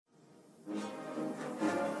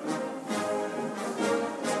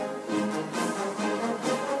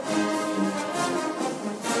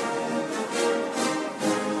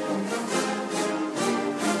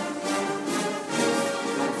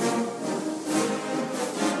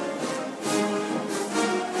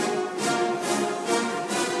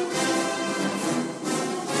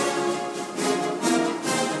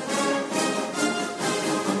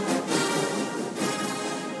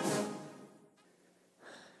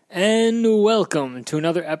And welcome to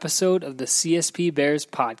another episode of the CSP Bears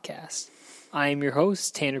podcast. I am your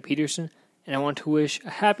host, Tanner Peterson, and I want to wish a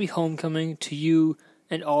happy homecoming to you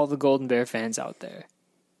and all the Golden Bear fans out there.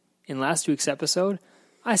 In last week's episode,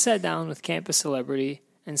 I sat down with campus celebrity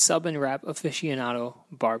and sub and rap aficionado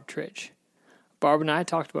Barb Tritch. Barb and I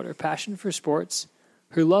talked about her passion for sports,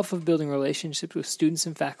 her love of building relationships with students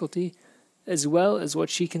and faculty, as well as what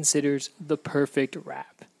she considers the perfect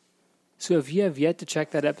rap. So if you have yet to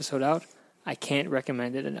check that episode out, I can't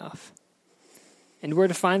recommend it enough. And where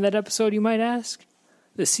to find that episode, you might ask?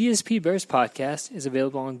 The CSP Bears podcast is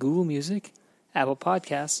available on Google Music, Apple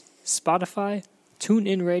Podcasts, Spotify,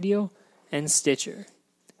 TuneIn Radio, and Stitcher.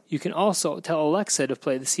 You can also tell Alexa to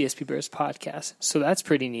play the CSP Bears podcast, so that's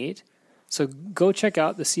pretty neat. So go check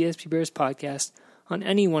out the CSP Bears podcast on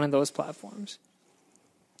any one of those platforms.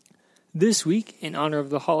 This week, in honor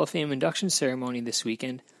of the Hall of Fame induction ceremony this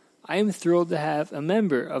weekend, I am thrilled to have a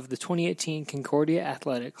member of the 2018 Concordia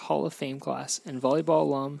Athletic Hall of Fame class and volleyball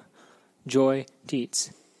alum, Joy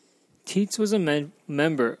Teets. Teets was a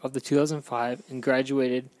member of the 2005 and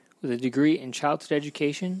graduated with a degree in childhood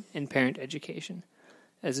education and parent education.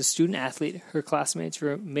 As a student athlete, her classmates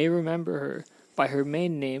may remember her by her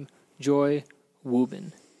maiden name, Joy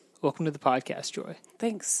Wubin. Welcome to the podcast, Joy.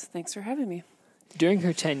 Thanks for having me. During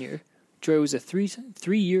her tenure, Joy was a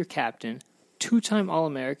three-year captain, two-time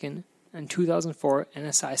All-American, and 2004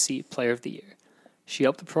 NSIC Player of the Year. She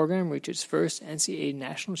helped the program reach its first NCAA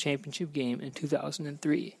National Championship game in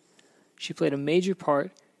 2003. She played a major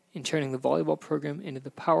part in turning the volleyball program into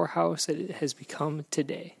the powerhouse that it has become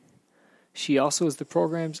today. She also is the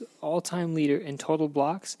program's all-time leader in total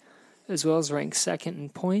blocks, as well as ranked second in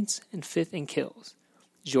points and fifth in kills.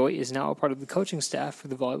 Joy is now a part of the coaching staff for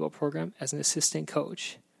the volleyball program as an assistant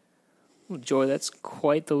coach. Well, Joy, that's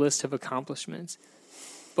quite the list of accomplishments.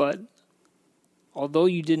 But although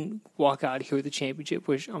you didn't walk out here with a championship,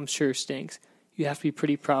 which I'm sure stinks, you have to be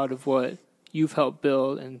pretty proud of what you've helped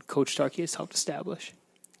build and Coach Starkey has helped establish.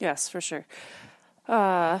 Yes, for sure.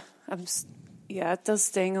 It does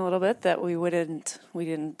sting a little bit that we didn't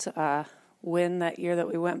win that year that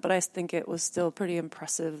we went, but I think it was still pretty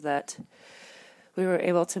impressive that we were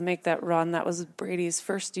able to make that run. That was Brady's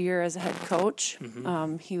first year as a head coach.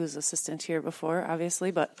 Mm-hmm. He was assistant here before,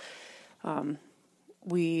 obviously, but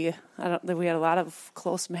we had a lot of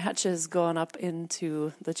close matches going up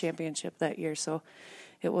into the championship that year. So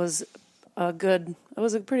it was a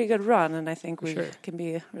pretty good run, and I think we can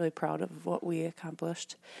be really proud of what we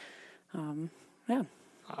accomplished.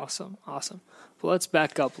 Awesome. Well, let's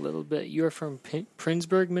back up a little bit. You're from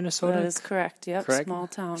Princeburg, Minnesota? That is correct, yep. Correct?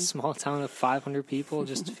 Small town of 500 people,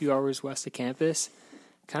 just a few hours west of campus.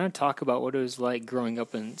 Kind of talk about what it was like growing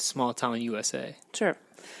up in small town USA. Sure.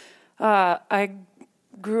 I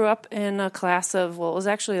grew up in a class of, it was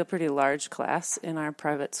actually a pretty large class in our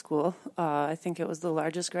private school. I think it was the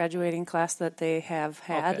largest graduating class that they have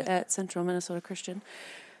had at Central Minnesota Christian.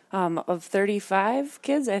 Of 35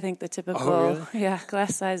 kids, I think the typical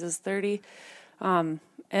class size is 30.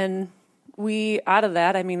 And we, out of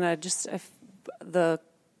that, the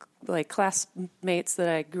classmates that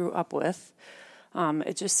I grew up with,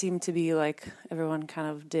 it just seemed to be like everyone kind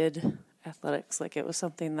of did athletics, like it was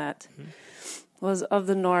something that was of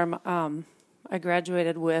the norm. I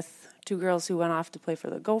graduated with two girls who went off to play for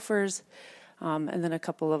the Gophers, and then a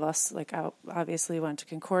couple of us, I obviously went to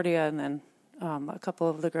Concordia, and then a couple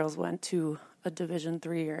of the girls went to a Division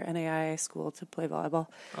III or NAIA school to play volleyball.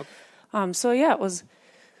 Okay. It was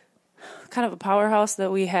kind of a powerhouse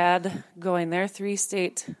that we had going there. 3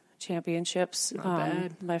 state championships. Not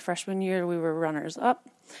bad. My freshman year, we were runners up.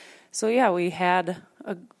 So we had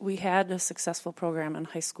a successful program in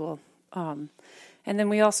high school. And then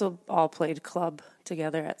we also all played club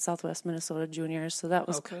together at Southwest Minnesota Juniors. So that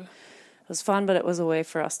was it was fun, but it was a way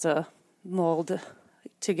for us to mold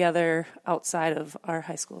together outside of our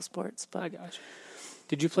high school sports. But I gotcha.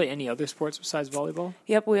 Did you play any other sports besides volleyball?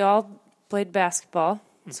 Yep, we all played basketball,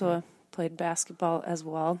 so I played basketball as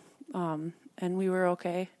well, and we were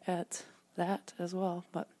okay at that as well.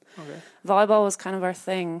 But volleyball was kind of our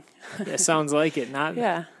thing. Yeah, sounds like it.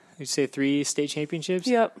 You'd say 3 state championships?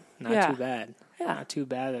 Yep. Not too bad. Yeah. Not too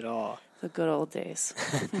bad at all. The good old days.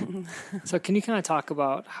 So can you kind of talk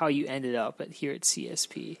about how you ended up here at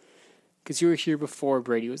CSP? Because you were here before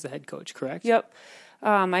Brady was the head coach, correct? Yep.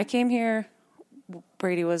 I came here,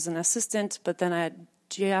 Brady was an assistant, but then I had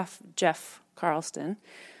Jeff Carlston,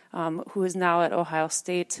 who is now at Ohio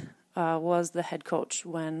State, was the head coach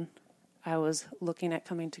when I was looking at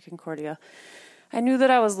coming to Concordia. I knew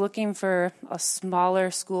that I was looking for a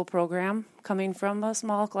smaller school program. Coming from a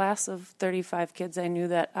small class of 35 kids, I knew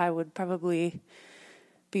that I would probably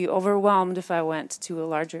be overwhelmed if I went to a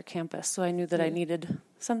larger campus. So I knew that I needed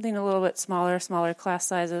something a little bit smaller class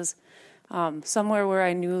sizes, somewhere where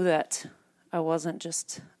I knew that I wasn't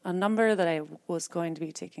just a number, that I was going to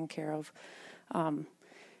be taken care of. And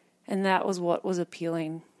that was what was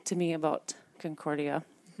appealing to me about Concordia.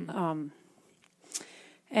 Mm-hmm.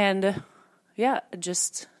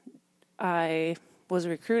 I was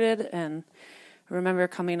recruited, and I remember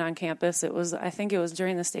coming on campus. I think it was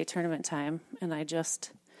during the state tournament time, and I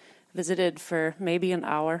just visited for maybe an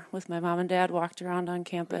hour with my mom and dad, walked around on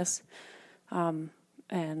campus,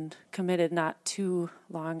 and committed not too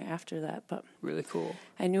long after that. But really cool.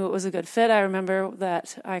 I knew it was a good fit. I remember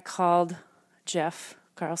that I called Jeff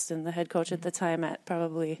Carlston, the head coach at the time, at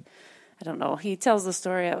probably, I don't know, he tells the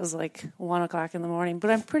story, it was like 1 o'clock in the morning,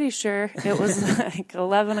 but I'm pretty sure it was like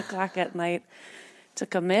 11 o'clock at night to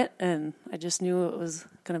commit, and I just knew it was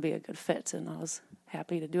going to be a good fit, and I was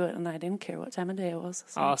happy to do it, and I didn't care what time of day it was.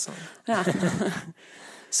 So. Awesome. Yeah.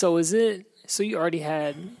 So you already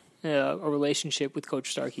had a relationship with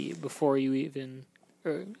Coach Starkey before you even,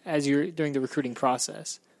 or as you're during the recruiting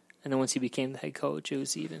process, and then once he became the head coach, it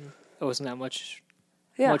wasn't that much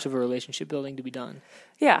of a relationship building to be done.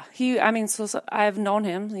 Yeah, so I've known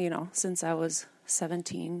him, since I was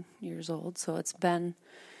 17 years old. So it's been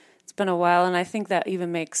a while, and I think that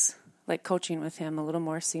even makes like coaching with him a little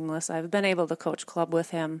more seamless. I've been able to coach club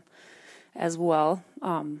with him as well.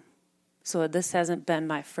 So this hasn't been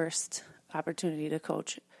my first opportunity to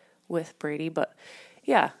coach with Brady, but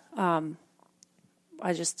yeah,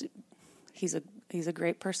 he's a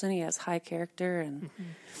great person. He has high character, and. Mm-hmm.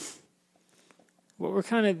 What were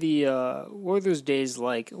kind of what were those days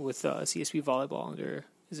like with CSP volleyball under,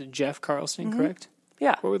 is it Jeff Carlston, correct?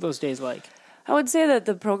 Yeah. What were those days like? I would say that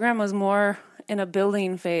the program was more in a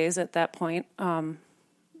building phase at that point.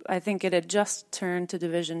 I think it had just turned to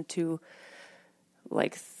Division II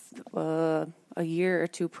like a year or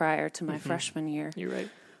two prior to my freshman year. You're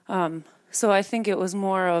right. So I think it was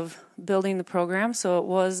more of building the program. So it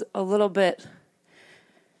was a little bit...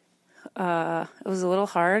 it was a little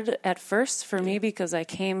hard at first for me because I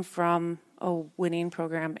came from a winning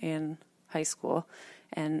program in high school,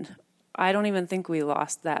 and I don't even think we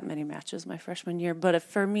lost that many matches my freshman year. But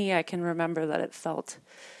for me, I can remember that it felt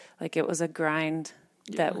like it was a grind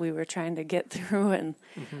that we were trying to get through, and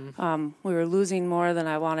we were losing more than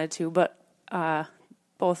I wanted to. But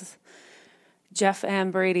both Jeff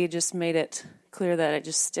and Brady just made it clear that I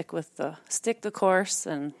just stick the course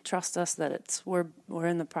and trust us that we're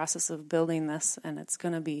in the process of building this, and it's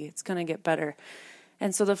gonna get better.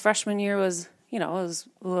 And so the freshman year was, it was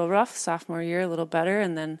a little rough. Sophomore year a little better,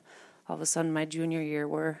 and then all of a sudden my junior year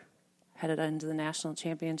we're headed into the national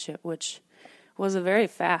championship, which was a very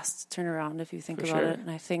fast turnaround if you think about it. And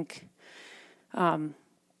I think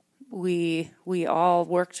we all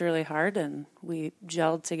worked really hard and we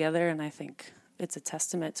gelled together, and I think it's a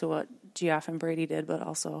testament to what Geoff and Brady did, but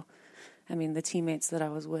also, the teammates that I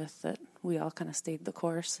was with, that we all kind of stayed the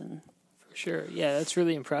course. And for sure. Yeah, that's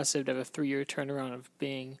really impressive to have a 3-year turnaround of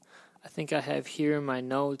being, I think I have here in my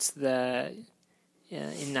notes that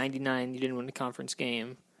in 99 you didn't win a conference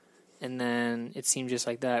game, and then it seemed just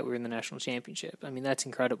like that we were in the national championship. That's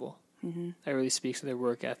incredible. Mm-hmm. That really speaks to their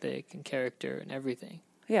work ethic and character and everything.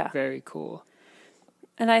 Yeah. Very cool.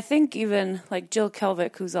 And I think even like Jill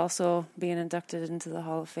Kelvick, who's also being inducted into the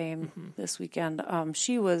Hall of Fame this weekend,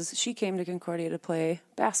 she came to Concordia to play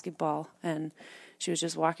basketball, and she was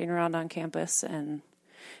just walking around on campus, and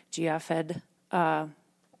Geoff had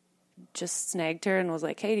just snagged her and was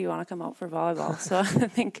like, "Hey, do you want to come out for volleyball?" So I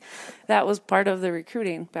think that was part of the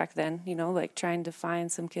recruiting back then, like trying to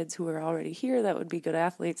find some kids who were already here that would be good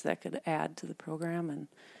athletes that could add to the program. And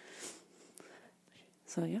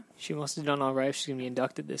so, yeah. She must have done all right if she's going to be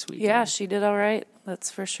inducted this week. Yeah, she did all right.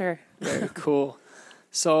 That's for sure. Very cool.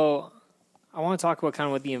 So I want to talk about kind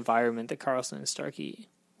of what the environment that Carlston and Starkey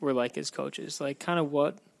were like as coaches. Like, kind of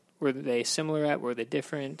what were they similar at? Were they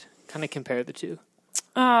different? Kind of compare the two.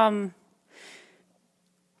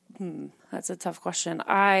 That's a tough question.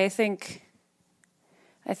 I think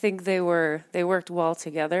they worked well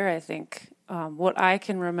together. I think what I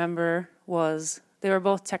can remember was they were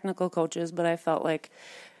both technical coaches, but I felt like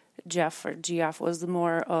Geoff was the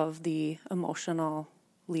more of the emotional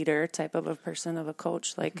leader type of a person, of a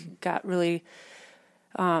coach. Like, got really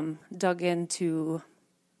dug into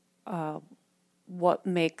what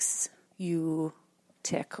makes you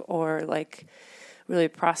tick, or like really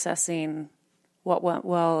processing what went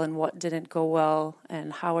well and what didn't go well,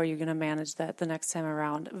 and how are you going to manage that the next time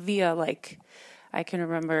around via, like, I can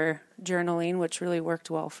remember journaling, which really worked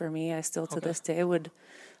well for me. I still to this day would,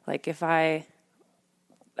 like, if I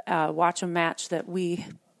watch a match that we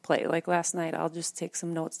play. Like last night, I'll just take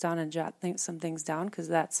some notes down and jot some things down because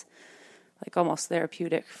that's like almost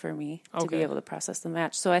therapeutic for me to be able to process the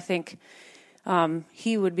match. So I think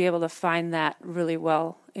he would be able to find that really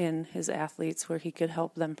well in his athletes where he could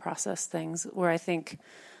help them process things, where I think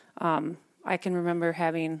I can remember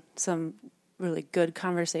having some really good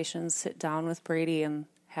conversations, sit down with Brady and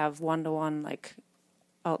have one-to-one, like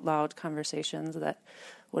out loud conversations that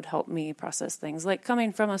would help me process things. Like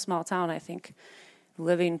coming from a small town, I think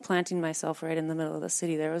planting myself right in the middle of the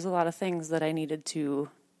city, there was a lot of things that I needed to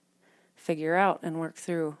figure out and work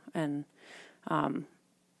through. And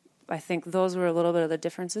I think those were a little bit of the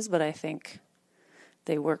differences, but I think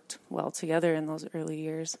they worked well together in those early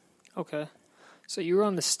years. Okay. So you were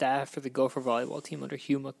on the staff for the Gopher volleyball team under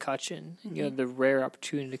Hugh McCutcheon, and you had the rare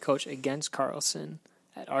opportunity to coach against Carlson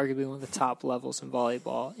at arguably one of the top levels in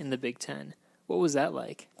volleyball in the Big Ten. What was that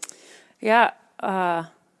like? Yeah,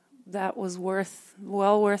 that was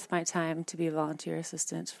well worth my time to be a volunteer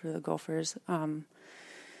assistant for the Gophers.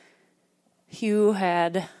 Hugh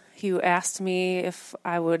asked me if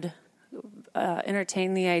I would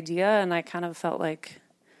entertain the idea, and I kind of felt like,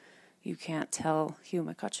 you can't tell Hugh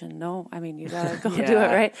McCutcheon no. I mean, you gotta go do it,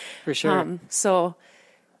 right? For sure. So,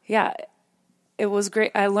 yeah, it was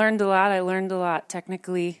great. I learned a lot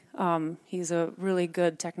technically. He's a really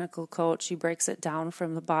good technical coach. He breaks it down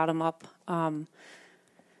from the bottom up.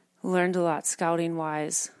 Learned a lot scouting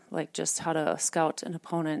wise, like just how to scout an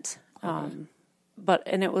opponent. And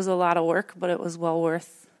it was a lot of work, but it was well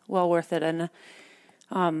worth it. And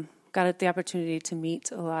got the opportunity to meet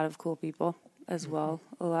a lot of cool people as well.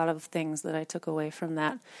 A lot of things that I took away from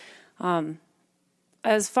that.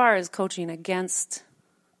 As far as coaching against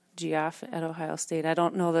Geoff at Ohio State, I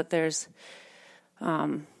don't know that there's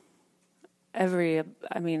I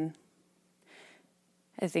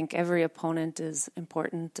think every opponent is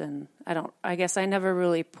important, and I guess I never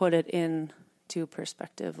really put it into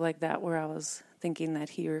perspective like that, where I was thinking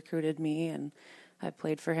that he recruited me and I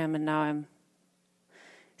played for him and now I'm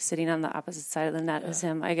sitting on the opposite side of the net as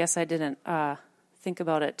him. I guess I didn't think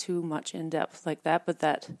about it too much in depth like that, but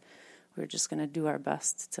that we're just going to do our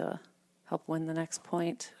best to help win the next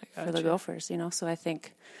point for the Gophers, So I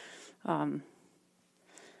think I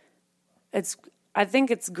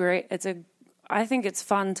think it's great. I think it's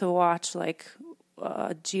fun to watch like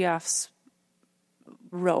Geoff's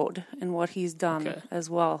road and what he's done as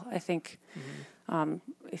well. I think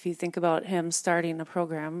if you think about him starting a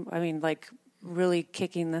program, I mean, like really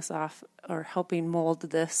kicking this off or helping mold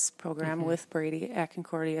this program with Brady at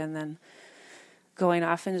Concordia and then going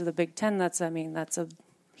off into the Big Ten,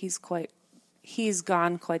 he's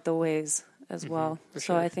gone quite the ways as well.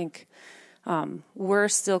 So I think we're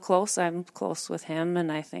still close. I'm close with him,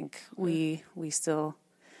 and I think we still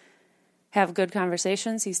have good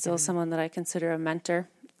conversations. He's still someone that I consider a mentor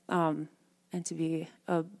and to be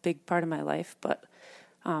a big part of my life. But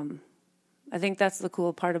I think that's the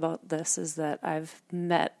cool part about this is that I've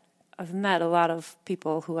met a lot of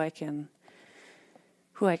people who I can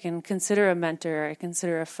consider a mentor. I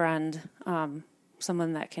consider a friend,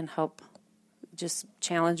 someone that can help just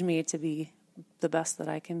challenge me to be the best that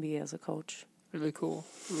I can be as a coach. Really cool.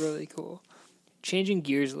 Really cool. Changing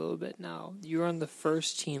gears a little bit now, you were on the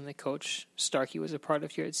first team that Coach Starkey was a part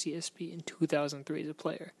of here at CSP in 2003 as a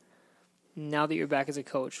player. Now that you're back as a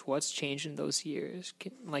coach, what's changed in those years?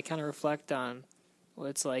 Kind of reflect on what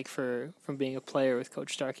it's like from being a player with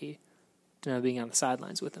Coach Starkey to now being on the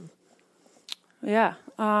sidelines with him. Yeah.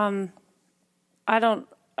 I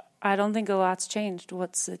don't think a lot's changed.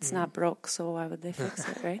 It's not broke, so why would they fix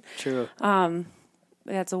it, right? True.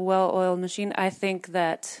 It's a well-oiled machine. I think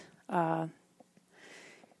that I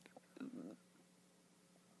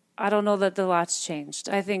don't know that the lot's changed.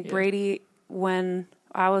 I think Brady, when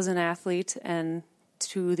I was an athlete and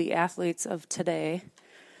to the athletes of today,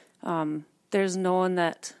 there's no one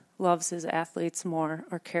that loves his athletes more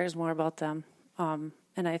or cares more about them.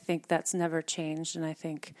 And I think that's never changed. And I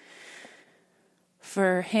think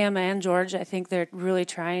for him and George, I think they're really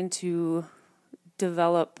trying to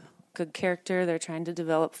develop good character. They're trying to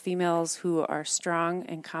develop females who are strong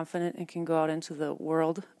and confident and can go out into the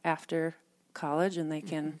world after college, and they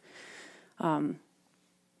can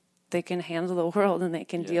handle the world and they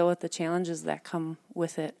can deal with the challenges that come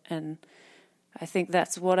with it. And I think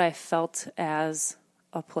that's what I felt as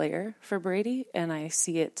a player for Brady, and I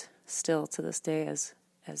see it still to this day as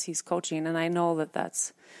he's coaching. And I know that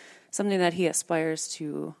that's something that he aspires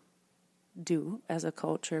to do as a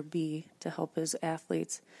coach or be to help his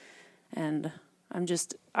athletes. And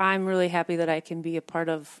I'm really happy that I can be a part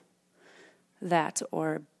of that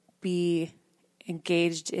or be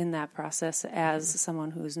engaged in that process as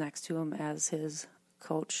someone who's next to him as his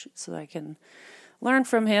coach, so that I can learn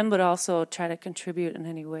from him, but also try to contribute in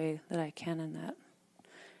any way that I can in that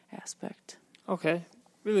aspect. Okay,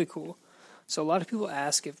 really cool. So a lot of people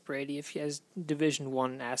ask if he has Division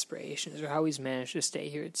I aspirations or how he's managed to stay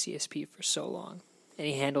here at CSP for so long. And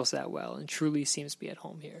he handles that well and truly seems to be at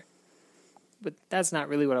home here. But that's not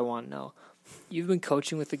really what I want to know. You've been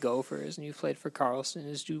coaching with the Gophers and you've played for Carlson and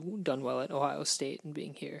has done well at Ohio State and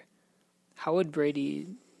being here. How would Brady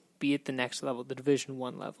be at the next level, the Division I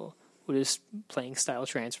level? Would his playing style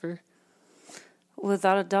transfer?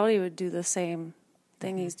 Without a doubt, he would do the same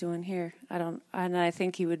thing he's doing here. I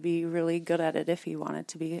think he would be really good at it if he wanted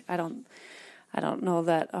to be. I don't know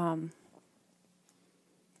that.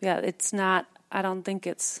 It's not. I don't think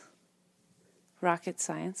it's rocket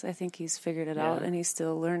science. I think he's figured it out, and he's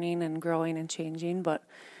still learning and growing and changing. But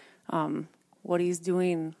what he's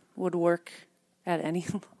doing would work at any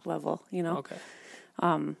level. Okay.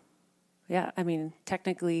 I mean,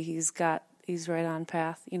 technically, he's right on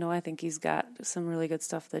path. I think he's got some really good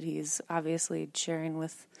stuff that he's obviously sharing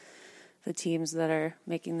with the teams that are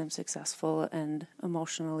making them successful and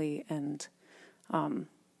emotionally. And,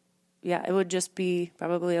 it would just be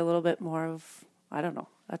probably a little bit more of, I don't know,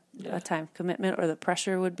 a time commitment, or the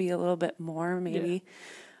pressure would be a little bit more maybe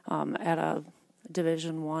at a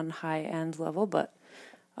Division I high-end level. But,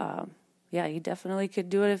 he definitely could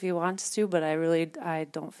do it if he wants to, but I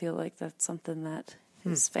don't feel like that's something that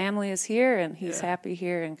his family is here, and he's happy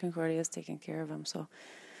here, and Concordia is taking care of him. So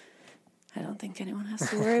I don't think anyone has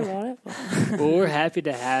to worry about it. Well, we're happy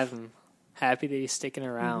to have him. Happy that he's sticking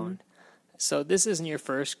around. Mm-hmm. So this isn't your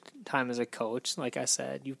first time as a coach. Like I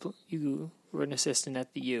said, you were an assistant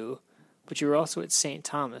at the U, but you were also at St.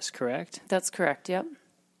 Thomas, correct? That's correct, yep.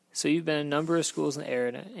 So you've been in a number of schools in the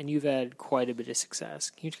area, and you've had quite a bit of success.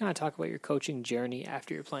 Can you kind of talk about your coaching journey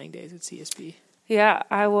after your playing days at CSP? Yeah,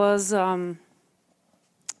 I was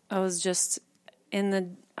just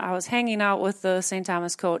I was hanging out with the St.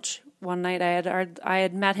 Thomas coach one night. I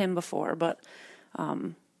had met him before, but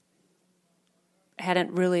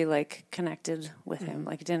hadn't really connected with him.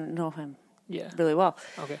 Didn't know him really well.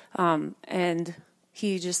 Okay. And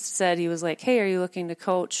he just said, he was like, "Hey, are you looking to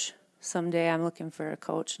coach someday? I'm looking for a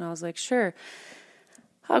coach." And I was like, "Sure,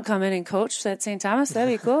 I'll come in and coach at St. Thomas.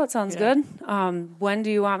 That'd be cool. It sounds good. When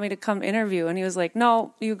do you want me to come interview?" And he was like,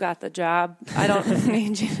 "No, you got the job. I don't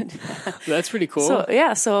need you to do that." That's pretty cool.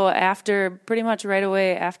 So after, pretty much right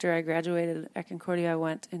away after I graduated at Concordia, I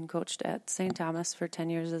went and coached at St. Thomas for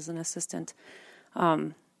 10 years as an assistant.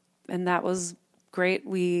 And that was great.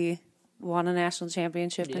 We won a national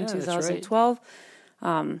championship in 2012.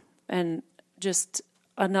 Right. And just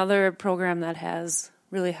another program that has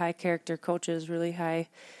really high character coaches, really high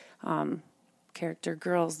character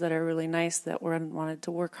girls that are really nice, that wanted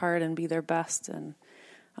to work hard and be their best. And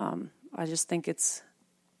I just think it's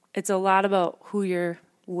a lot about who you're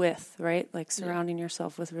with, right? Surrounding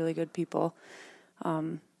yourself with really good people.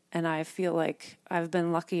 And I feel like I've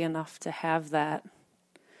been lucky enough to have that,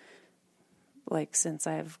 since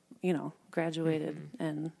I've, graduated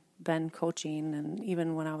and been coaching, and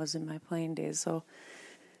even when I was in my playing days. So,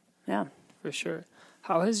 yeah. For sure.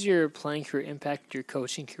 How has your playing career impacted your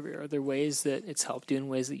coaching career? Are there ways that it's helped you in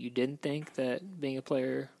ways that you didn't think that being a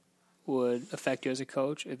player would affect you as a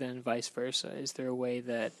coach, or then vice versa? Is there a way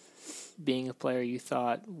that being a player you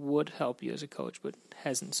thought would help you as a coach but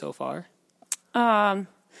hasn't so far? Well,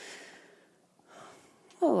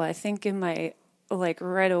 I think in my,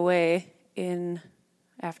 right away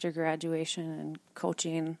after graduation and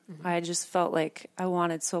coaching, I just felt like I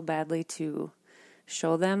wanted so badly to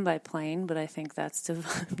show them by playing, but I think that's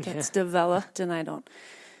developed, and I don't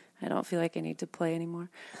feel like I need to play anymore.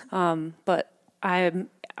 But I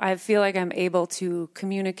feel like I'm able to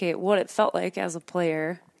communicate what it felt like as a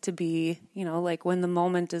player to be, when the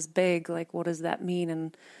moment is big, what does that mean,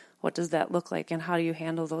 and what does that look like, and how do you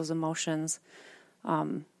handle those emotions,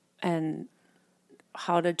 and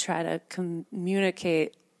how to try to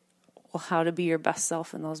communicate how to be your best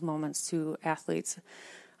self in those moments to athletes.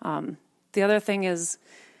 The other thing is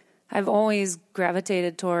I've always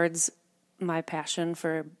gravitated towards my passion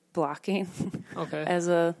for blocking. Okay. As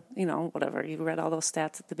a, whatever, you read all those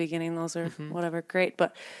stats at the beginning, those are whatever, great.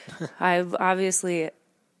 But I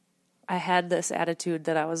had this attitude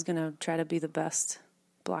that I was going to try to be the best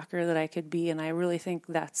blocker that I could be, and I really think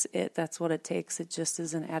that's it. That's what it takes. It just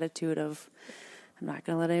is an attitude of, I'm not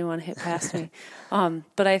going to let anyone hit past me.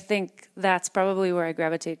 But I think that's probably where I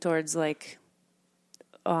gravitate towards,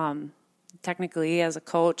 technically as a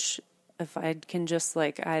coach, if I can just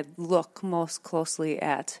I look most closely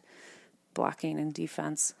at blocking and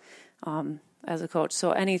defense. as a coach.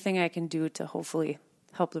 So anything I can do to hopefully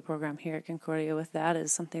help the program here at Concordia with that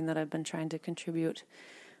is something that I've been trying to contribute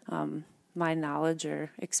my knowledge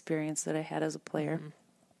or experience that I had as a player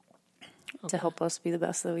to help us be the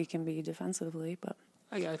best that we can be defensively. But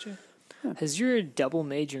I got you. Yeah. Has your double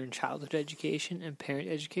major in childhood education and parent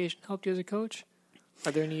education helped you as a coach?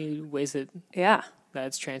 Are there any ways that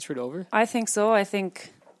that's transferred over? I think so. I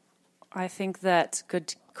think that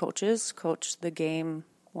good coaches coach the game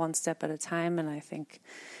one step at a time, and I think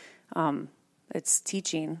it's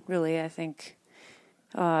teaching, really. I think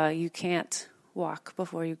you can't walk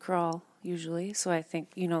before you crawl, usually. So I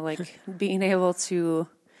think, like being able to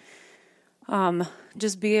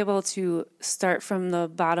just be able to start from the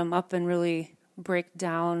bottom up and really break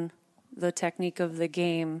down the technique of the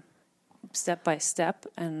game step by step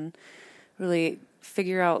and really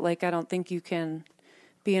figure out, like, I don't think you can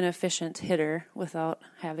be an efficient hitter without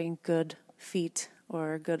having good feet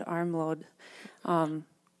or good arm load. And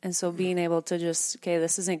so being able to just, okay,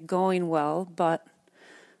 this isn't going well, but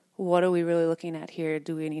what are we really looking at here?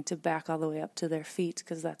 Do we need to back all the way up to their feet?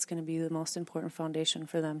 Because that's going to be the most important foundation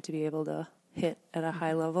for them to be able to hit at a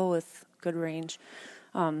high level with good range.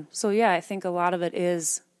 So, yeah, I think a lot of it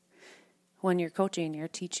is when you're coaching, you're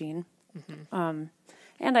teaching.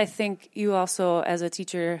 And I think you also, as a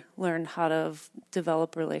teacher, learn how to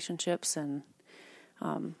develop relationships and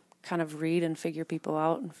kind of read and figure people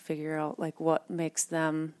out and figure out, like, what makes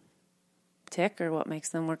them tick or what makes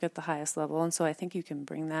them work at the highest level. And so I think you can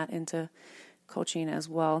bring that into coaching as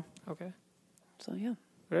well. Okay. So, yeah.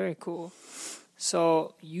 Very cool.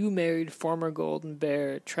 So you married former Golden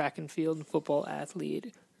Bear track and field and football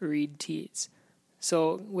athlete Reed Teets.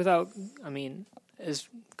 So as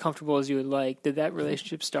comfortable as you would like, did that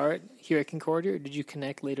relationship start here at Concordia, or did you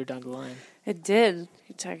connect later down the line? It did.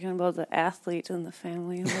 You're talking about the athlete in the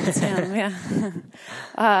family. That's him,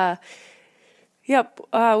 yeah. Yep.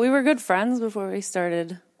 We were good friends before we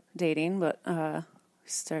started dating, but I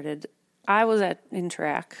was in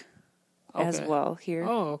track as well here.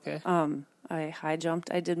 Oh, okay. I high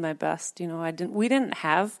jumped. I did my best. We didn't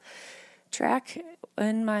have track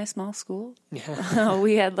in my small school. Yeah.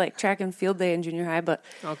 We had like track and field day in junior high, but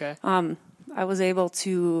I was able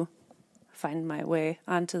to find my way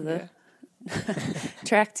onto the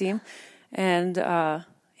track team, and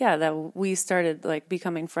that we started like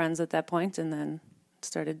becoming friends at that point, and then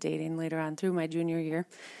started dating later on through my junior year.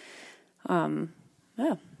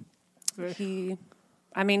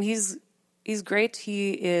 He's great.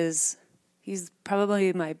 He's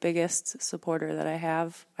probably my biggest supporter that I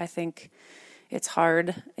have. I think it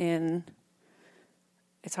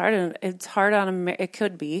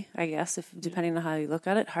could be, I guess, depending on how you look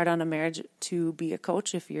at it, hard on a marriage to be a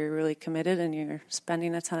coach if you're really committed and you're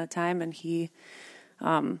spending a ton of time. And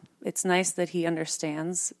it's nice that he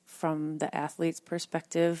understands from the athlete's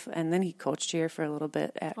perspective. And then he coached here for a little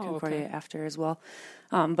bit at Concordia after as well.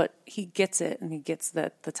 But he gets it, and he gets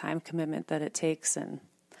the time commitment that it takes. And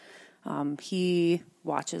he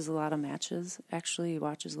watches a lot of matches. Actually, he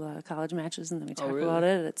watches a lot of college matches, and then we talk about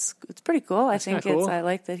it. It's pretty cool. I think I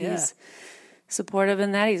like that he's supportive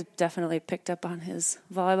in that. He's definitely picked up on his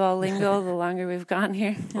volleyball lingo the longer we've gone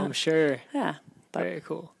here. I'm sure. Yeah. Very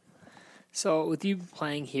cool. So with you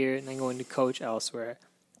playing here and then going to coach elsewhere,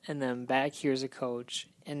 and then back here as a coach,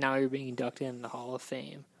 and now you're being inducted in the Hall of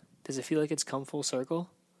Fame, does it feel like it's come full circle?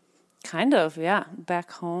 Kind of, yeah. Back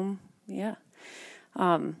home, yeah.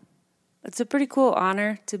 It's a pretty cool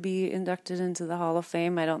honor to be inducted into the Hall of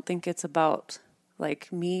Fame. I don't think it's about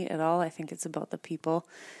like me at all. I think it's about the people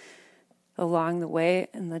along the way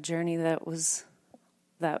and the journey that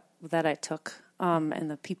I took,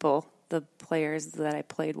 and the people, the players that I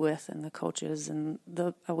played with, and the coaches, and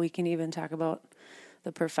we can even talk about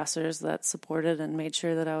the professors that supported and made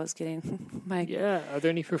sure that I was getting my. Yeah, are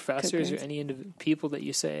there any professors or any people that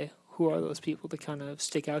you say, who are those people that kind of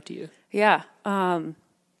stick out to you? Yeah.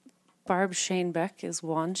 Barb Shanebeck is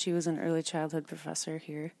one. She was an early childhood professor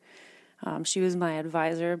here. She was my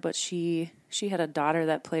advisor, but she had a daughter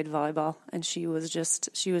that played volleyball, and she was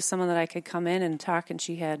someone that I could come in and talk, and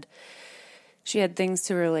she had things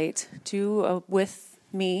to relate to with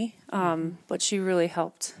me, but she really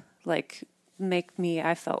helped like make me,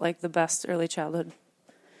 I felt like, the best early childhood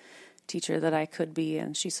teacher that I could be,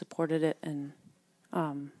 and she supported it, and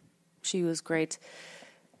she was great.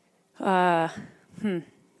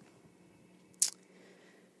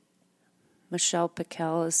 Michelle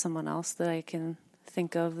Piquel is someone else that I can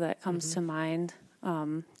think of that comes to mind.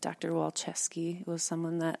 Dr. Walczewski was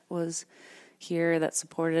someone that was here that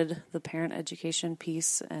supported the parent education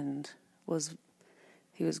piece, and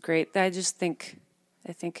he was great. I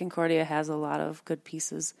think Concordia has a lot of good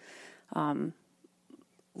pieces. Lynn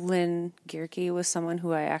Gierke was someone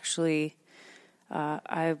who I actually,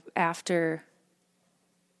 after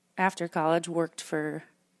college, worked for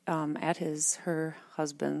at her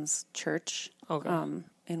husband's church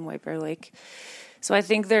in White Bear Lake. So I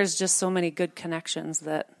think there's just so many good connections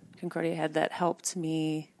that Concordia had that helped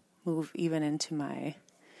me move even into my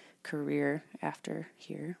career after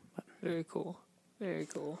here. Very cool. Very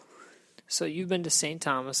cool. So you've been to St.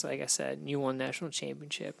 Thomas, like I said, and you won national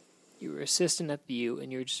championship. You were assistant at the U,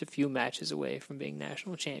 and you're just a few matches away from being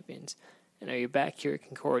national champions. And now you're back here at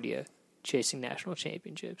Concordia chasing national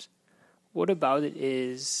championships. What about it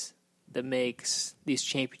is that makes these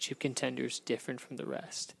championship contenders different from the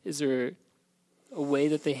rest? Is there a way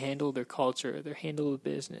that they handle their culture, their handle of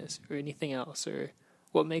business, or anything else, or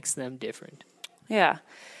what makes them different? Yeah.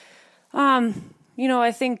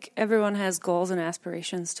 I think everyone has goals and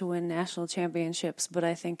aspirations to win national championships, but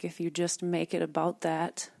I think if you just make it about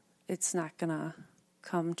that, it's not going to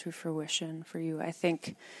come to fruition for you. I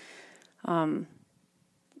think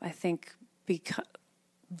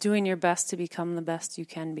doing your best to become the best you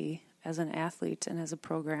can be as an athlete and as a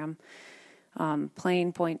program,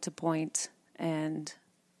 playing point to point and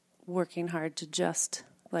working hard to just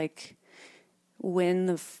win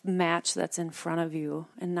the match that's in front of you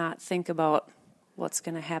and not think about what's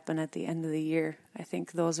going to happen at the end of the year. I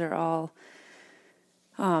think those are all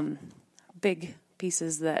big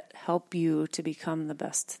pieces that help you to become the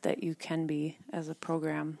best that you can be as a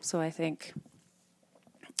program. So I think,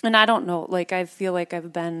 and I don't know, I feel like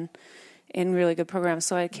I've been in really good programs,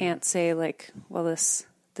 so I can't say well, this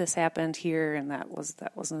happened here and that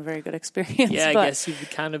wasn't a very good experience. Yeah, I guess you've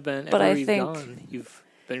kind of been, everywhere you've gone, you've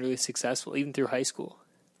been really successful, even through high school.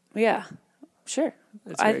 Yeah, sure.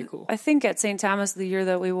 That's very cool. I think at St. Thomas, the year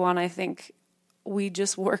that we won, I think we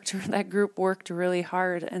just that group worked really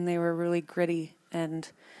hard, and they were really gritty, and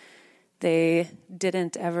they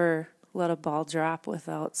didn't ever let a ball drop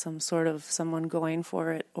without someone going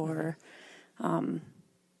for it, or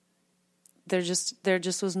there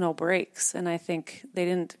just was no breaks. And I think they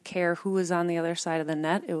didn't care who was on the other side of the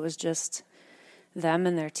net. It was just them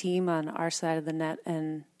and their team on our side of the net,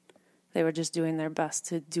 and they were just doing their best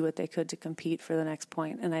to do what they could to compete for the next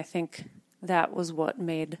point. And I think that was what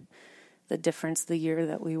made the difference the year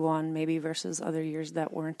that we won, maybe versus other years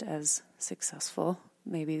that weren't as successful.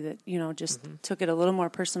 Maybe that, just took it a little more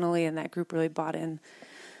personally, and that group really bought into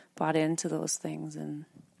those things. And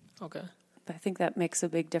okay, I think that makes a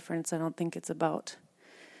big difference. I don't think it's about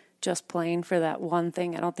just playing for that one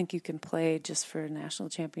thing. I don't think you can play just for a national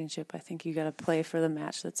championship. I think you got to play for the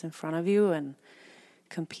match that's in front of you and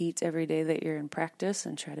compete every day that you're in practice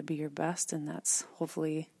and try to be your best, and that's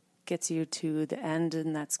hopefully gets you to the end,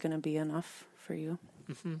 and that's going to be enough for you.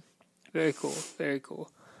 Mm-hmm. Very cool. Very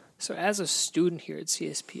cool. So as a student here at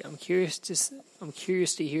CSP, I'm curious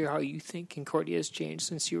to hear how you think Concordia has changed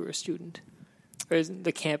since you were a student, or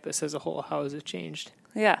the campus as a whole. How has it changed?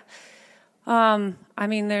 Yeah.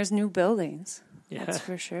 There's new buildings. Yeah. That's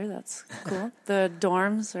for sure. That's cool. The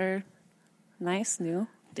dorms are nice, new,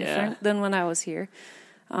 different than when I was here.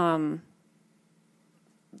 I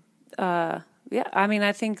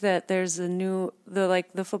think that there's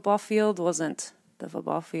the football field wasn't the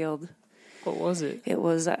football field. What was it? It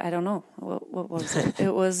was, I don't know. What was it?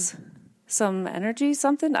 It was some energy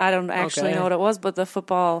something. I don't actually know what it was, but the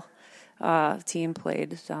football team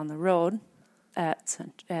played down the road at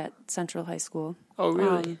Central High School. Oh,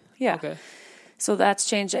 really? Yeah. Okay. So that's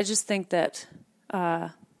changed. I just think that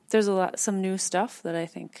there's some new stuff that I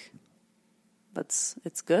think it's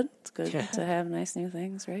good. It's good to have nice new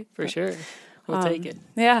things, right? For sure. We'll take it.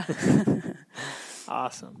 Yeah.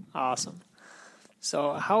 Awesome.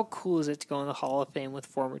 So how cool is it to go in the Hall of Fame with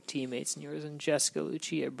former teammates in yours and Jessica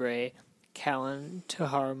Lucia Bray, Callan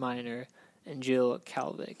Tahar Minor, and Jill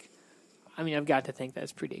Kalvik? I've got to think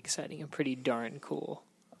that's pretty exciting and pretty darn cool.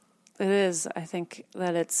 It is. I think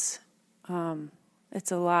that it's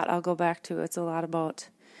a lot. I'll go back to it's a lot about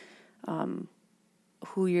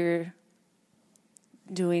who you're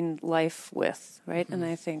doing life with, right? Mm-hmm. And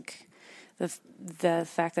I think the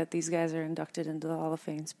fact that these guys are inducted into the Hall of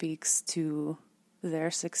Fame speaks to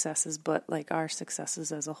their successes, but our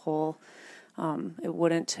successes as a whole. It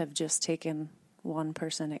wouldn't have just taken one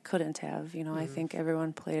person. It couldn't have. Mm-hmm. I think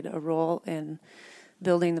everyone played a role in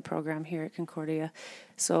building the program here at Concordia.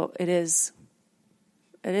 So it is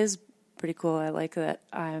pretty cool. I like that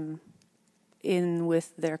I'm in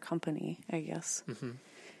with their company, I guess. Mm-hmm.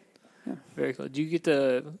 Yeah. Very cool. Do you get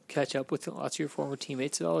to catch up with lots of your former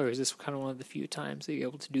teammates at all, or is this kind of one of the few times that you're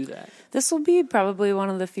able to do that? This will be probably one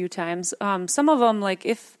of the few times. Some of them,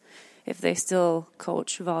 if if they still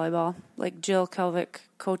coach volleyball. Like Jill Kelvick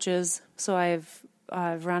coaches, so I've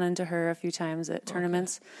run into her a few times at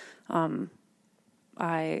tournaments.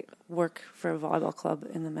 I work for a volleyball club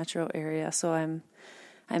in the metro area, so I'm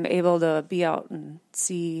able to be out and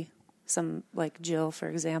see some, like Jill, for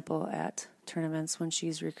example, at tournaments when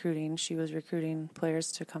she's recruiting. She was recruiting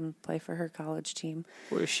players to come play for her college team.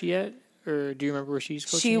 Where is she at? Or do you remember where she's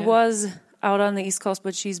coaching She was out on the East Coast,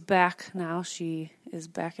 but she's back now. She is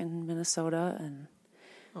back in Minnesota and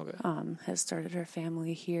has started her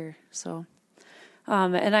family here. So,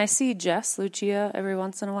 and I see Jess Lucia every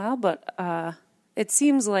once in a while, but it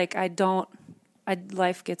seems like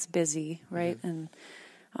life gets busy, right? And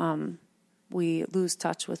we lose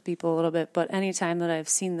touch with people a little bit. But anytime that I've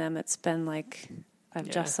seen them, it's been like I've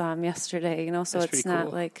just saw them yesterday, So That's it's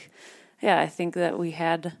not cool. I think that we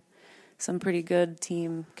had some pretty good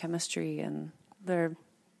team chemistry, and they're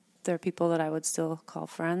people that I would still call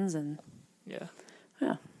friends. And yeah,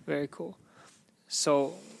 very cool.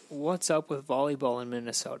 So what's up with volleyball in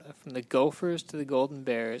Minnesota? From the Gophers to the Golden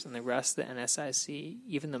Bears and the rest of the NSIC,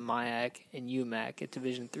 even the MIAC and UMAC at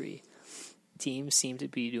Division III, teams seem to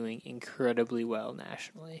be doing incredibly well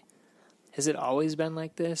nationally. Has it always been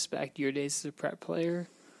like this back to your days as a prep player,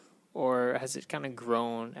 or has it kind of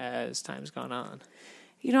grown as time's gone on?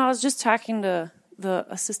 I was just talking to the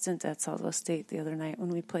assistant at Southwest State the other night when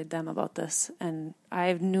we played them about this, and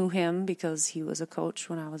I knew him because he was a coach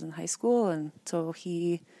when I was in high school, and so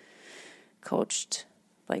he coached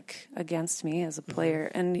against me as a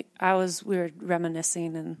player, and we were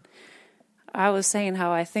reminiscing, and I was saying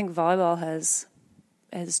how I think volleyball has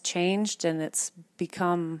changed and it's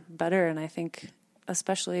become better, and I think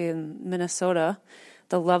especially in Minnesota,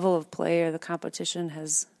 the level of play or the competition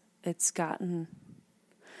it's gotten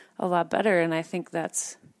a lot better, and I think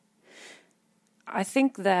that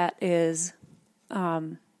is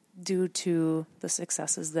due to the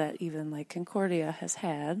successes that even Concordia has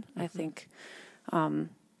had. I think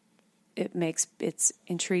it's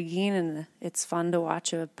intriguing and it's fun to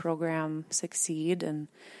watch a program succeed, and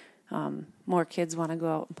more kids want to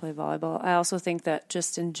go out and play volleyball. I also think that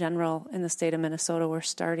just in general in the state of Minnesota, we're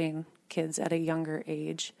starting kids at a younger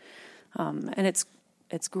age, and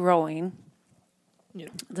it's growing. Yeah.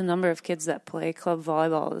 The number of kids that play club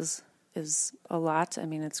volleyball is a lot. I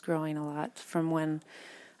mean, it's growing a lot from when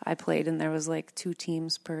I played, and there was 2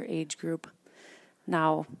 teams per age group.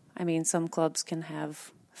 Now, I mean, some clubs can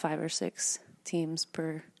have 5 or 6 teams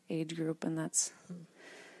per age group, and that's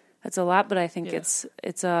a lot. But I think it's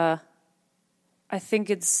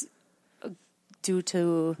due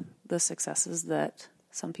to the successes that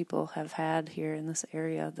some people have had here in this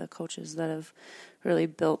area, the coaches that have really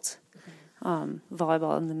built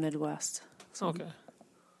volleyball in the Midwest. So. Okay.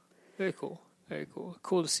 Very cool. Very cool.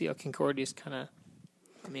 Cool to see how Concordia's kind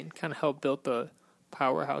of helped build the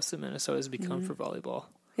powerhouse that Minnesota has become for volleyball.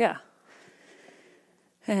 Yeah.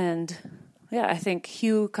 And, I think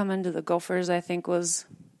Hugh coming to the Gophers,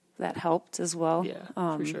 that helped as well. Yeah,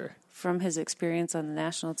 for sure. From his experience on the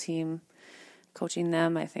national team, coaching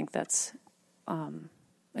them, I think that's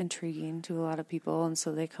intriguing to a lot of people, and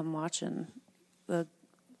so they come watch, and the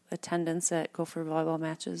attendance at Gopher volleyball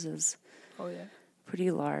matches is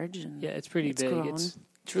pretty large. And it's pretty big. Grown. It's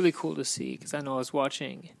really cool to see, because I know I was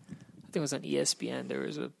watching, I think it was on ESPN, there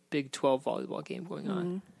was a Big 12 volleyball game going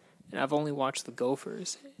on, and I've only watched the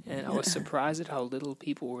Gophers, and I was surprised at how little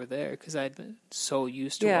people were there, because I'd been so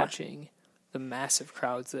used to watching the massive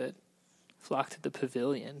crowds that flocked to the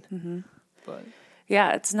pavilion. But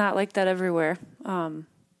it's not like that everywhere.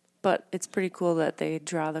 But it's pretty cool that they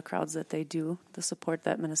draw the crowds that they do, the support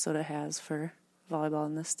that Minnesota has for volleyball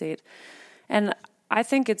in this state. And I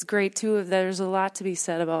think it's great, too. There's a lot to be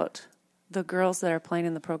said about the girls that are playing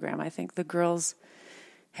in the program. I think the girls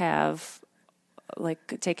have,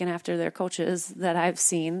 taken after their coaches that I've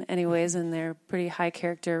seen anyways, and they're pretty high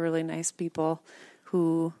character, really nice people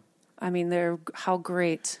who, how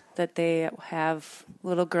great that they have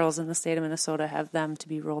little girls in the state of Minnesota, have them to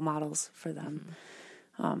be role models for them.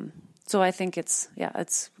 So I think it's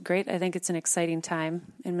great. I think it's an exciting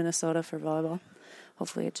time in Minnesota for volleyball.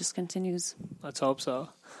 Hopefully it just continues. Let's hope so.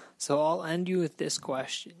 So I'll end you with this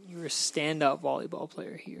question. You're a standout volleyball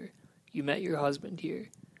player here. You met your husband here.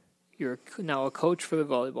 You're now a coach for the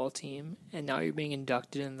volleyball team, and now you're being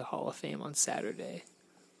inducted in the Hall of Fame on Saturday.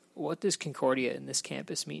 What does Concordia and this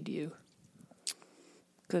campus mean to you?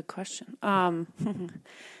 Good question.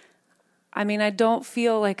 I don't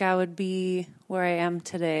feel like I would be where I am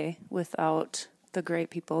today without the great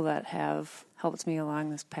people that have helped me along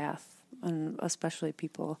this path, and especially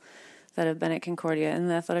people that have been at Concordia in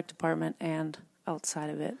the athletic department and outside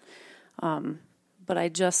of it. But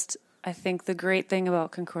I think the great thing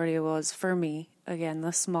about Concordia was, for me, again,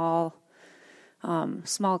 the small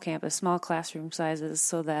campus, small classroom sizes,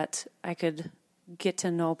 so that I could get to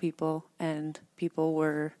know people, and people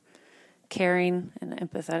were caring and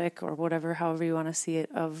empathetic, or whatever, however you want to see it,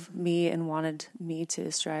 of me, and wanted me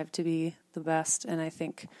to strive to be the best. And I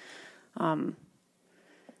think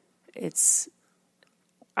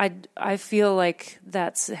I feel like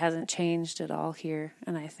that hasn't changed at all here,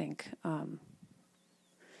 and I think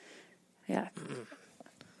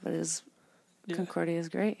Concordia is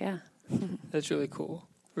great. Yeah. That's really cool.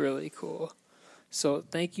 Really cool. So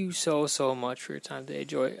thank you so much for your time today,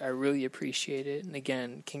 Joy. I really appreciate it. And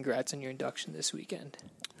again, congrats on your induction this weekend.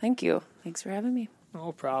 Thank you. Thanks for having me.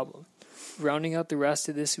 No problem. Rounding out the rest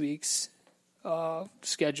of this week's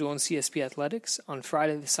schedule in CSP Athletics, on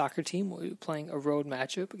Friday the soccer team will be playing a road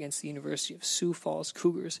matchup against the University of Sioux Falls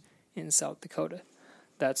Cougars in South Dakota.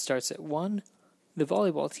 That starts at 1. The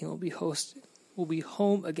volleyball team will be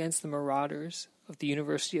home against the Marauders of the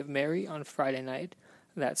University of Mary on Friday night.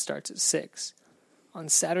 That starts at 6. On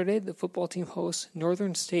Saturday, the football team hosts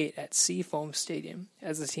Northern State at Seafoam Stadium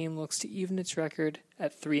as the team looks to even its record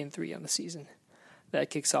at 3-3 on the season. That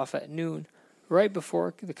kicks off at noon, right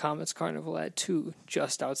before the Comets Carnival at 2,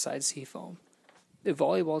 just outside Seafoam. The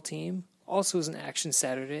volleyball team also is in action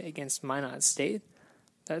Saturday against Minot State.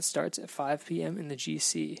 That starts at 5 p.m. in the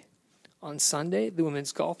GC. On Sunday, the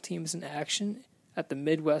women's golf team is in action at the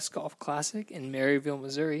Midwest Golf Classic in Maryville,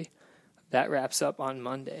 Missouri. That wraps up on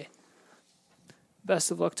Monday.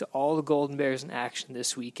 Best of luck to all the Golden Bears in action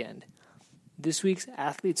this weekend. This week's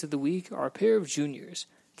Athletes of the Week are a pair of juniors.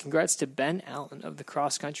 Congrats to Ben Allen of the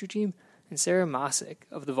cross-country team and Sarah Mosick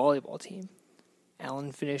of the volleyball team.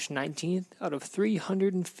 Allen finished 19th out of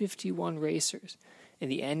 351 racers in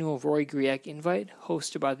the annual Roy Griek Invite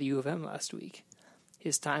hosted by the U of M last week.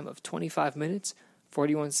 His time of 25 minutes,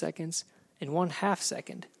 41 seconds, and 1/2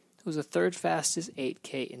 second was the third fastest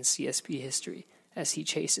 8K in CSP history as he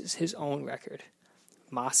chases his own record.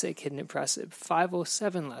 Mosick hit an impressive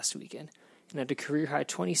 5:07 last weekend and had a career-high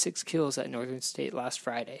 26 kills at Northern State last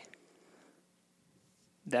Friday.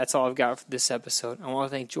 That's all I've got for this episode. I want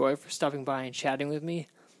to thank Joy for stopping by and chatting with me.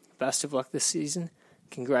 Best of luck this season.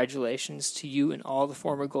 Congratulations to you and all the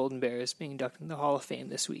former Golden Bears being inducted in the Hall of Fame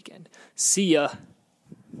this weekend. See ya!